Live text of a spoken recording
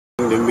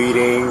the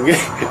meeting.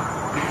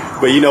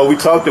 But you know, we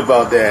talked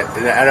about that,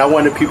 and I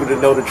wanted people to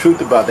know the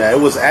truth about that. It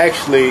was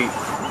actually,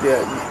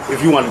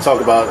 if you want to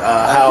talk about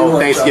how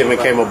Thanksgiving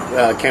came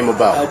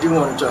about. I do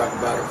want to talk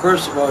about it.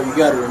 First of all, you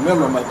got to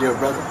remember, my dear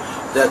brother,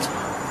 that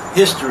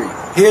history,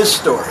 his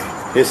story.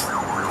 It's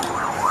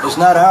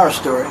not our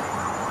story.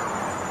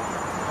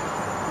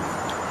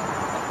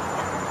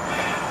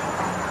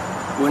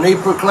 When they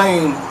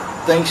proclaimed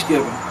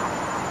Thanksgiving,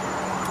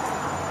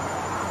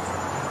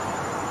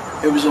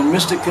 it was in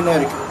Mystic,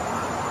 Connecticut.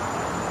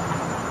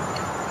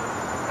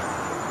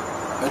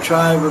 A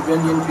tribe of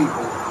Indian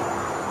people,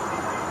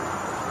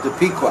 the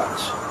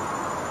Pequots,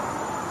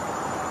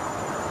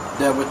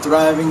 that were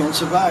thriving and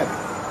surviving.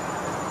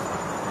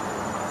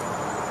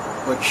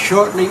 But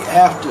shortly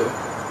after,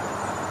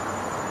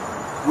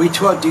 we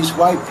taught these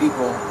white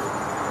people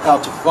how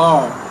to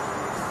farm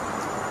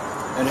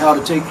and how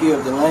to take care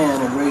of the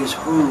land and raise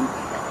food.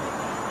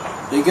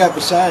 They got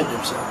beside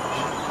themselves.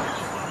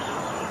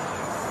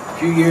 A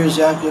few years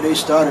after they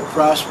started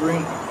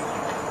prospering,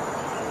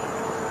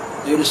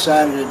 they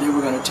decided that they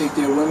were going to take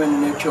their women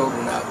and their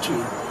children out to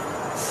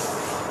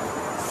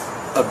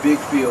a big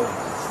field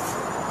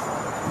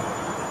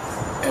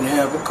and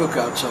have a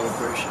cookout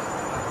celebration.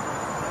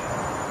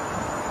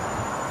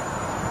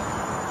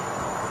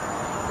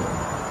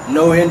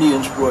 No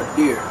Indians brought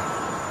deer.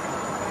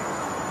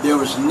 There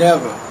was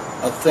never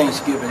a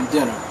Thanksgiving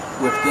dinner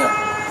with them,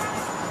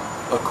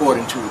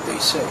 according to what they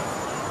say.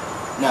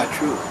 Not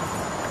true.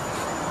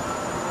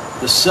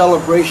 The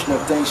celebration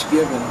of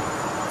Thanksgiving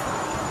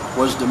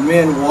was the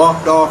men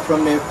walked off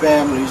from their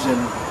families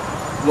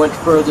and went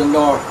further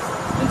north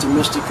into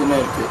Mystic,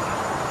 Connecticut,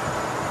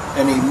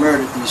 and he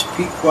murdered these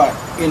Pequot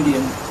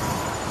Indian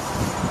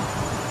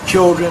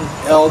children,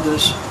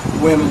 elders,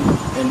 women,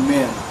 and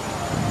men.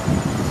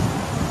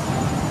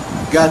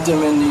 Got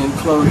them in the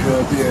enclosure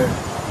of their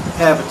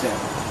habitat.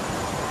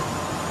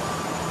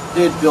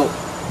 They had built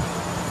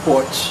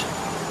forts,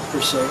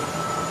 per se,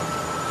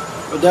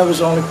 but that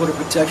was only for the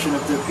protection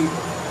of their people.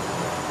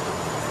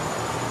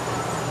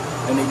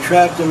 And they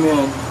trapped them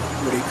in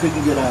where they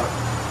couldn't get out,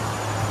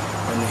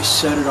 and they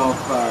set it on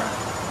fire,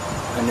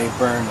 and they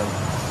burned them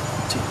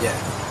to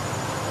death.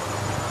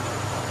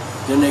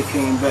 Then they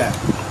came back.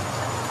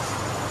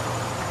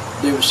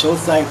 They were so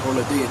thankful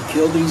that they had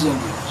killed these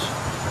Indians,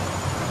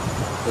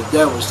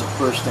 that was the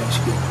first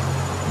Thanksgiving,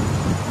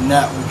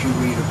 not what you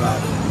read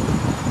about in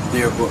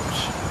their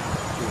books.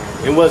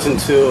 It wasn't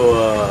until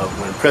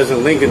when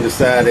President Lincoln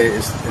decided,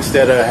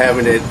 instead of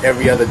having it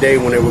every other day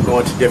when they were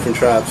going to different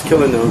tribes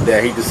killing them,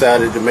 that he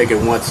decided to make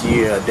it once a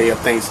year, a day of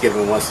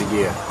Thanksgiving once a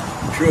year.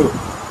 True.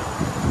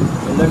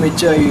 And let me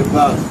tell you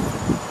about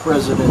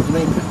President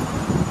Lincoln.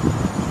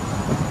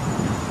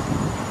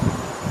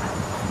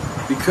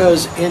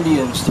 Because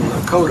Indians, the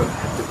Lakota,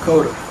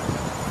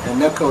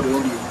 and Nakota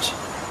Indians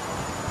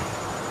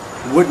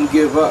wouldn't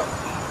give up.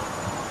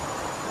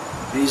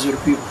 These are the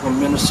people from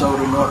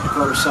Minnesota, North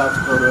Dakota, South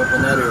Dakota, up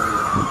in that area,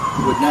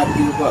 would not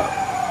give up.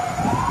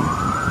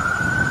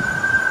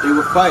 They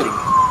were fighting,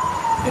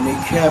 and they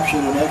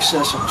captured in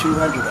excess of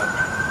 200 of them.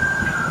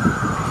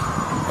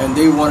 And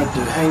they wanted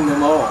to hang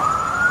them all.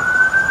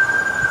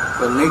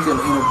 But Lincoln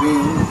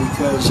intervened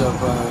because of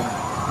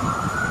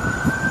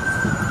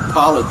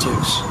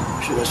politics,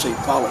 should I say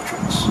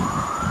politics.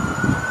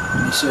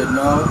 And he said,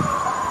 no,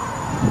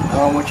 I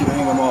don't want you to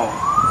hang them all.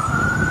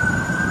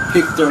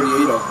 Pick 38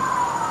 of them.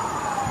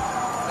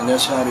 And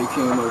that's how they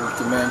came up with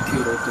the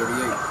Mankato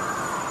 38.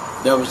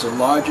 That was the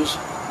largest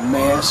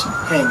mass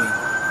hanging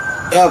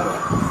ever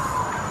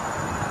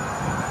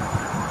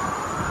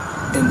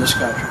in this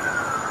country,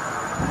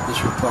 this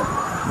republic.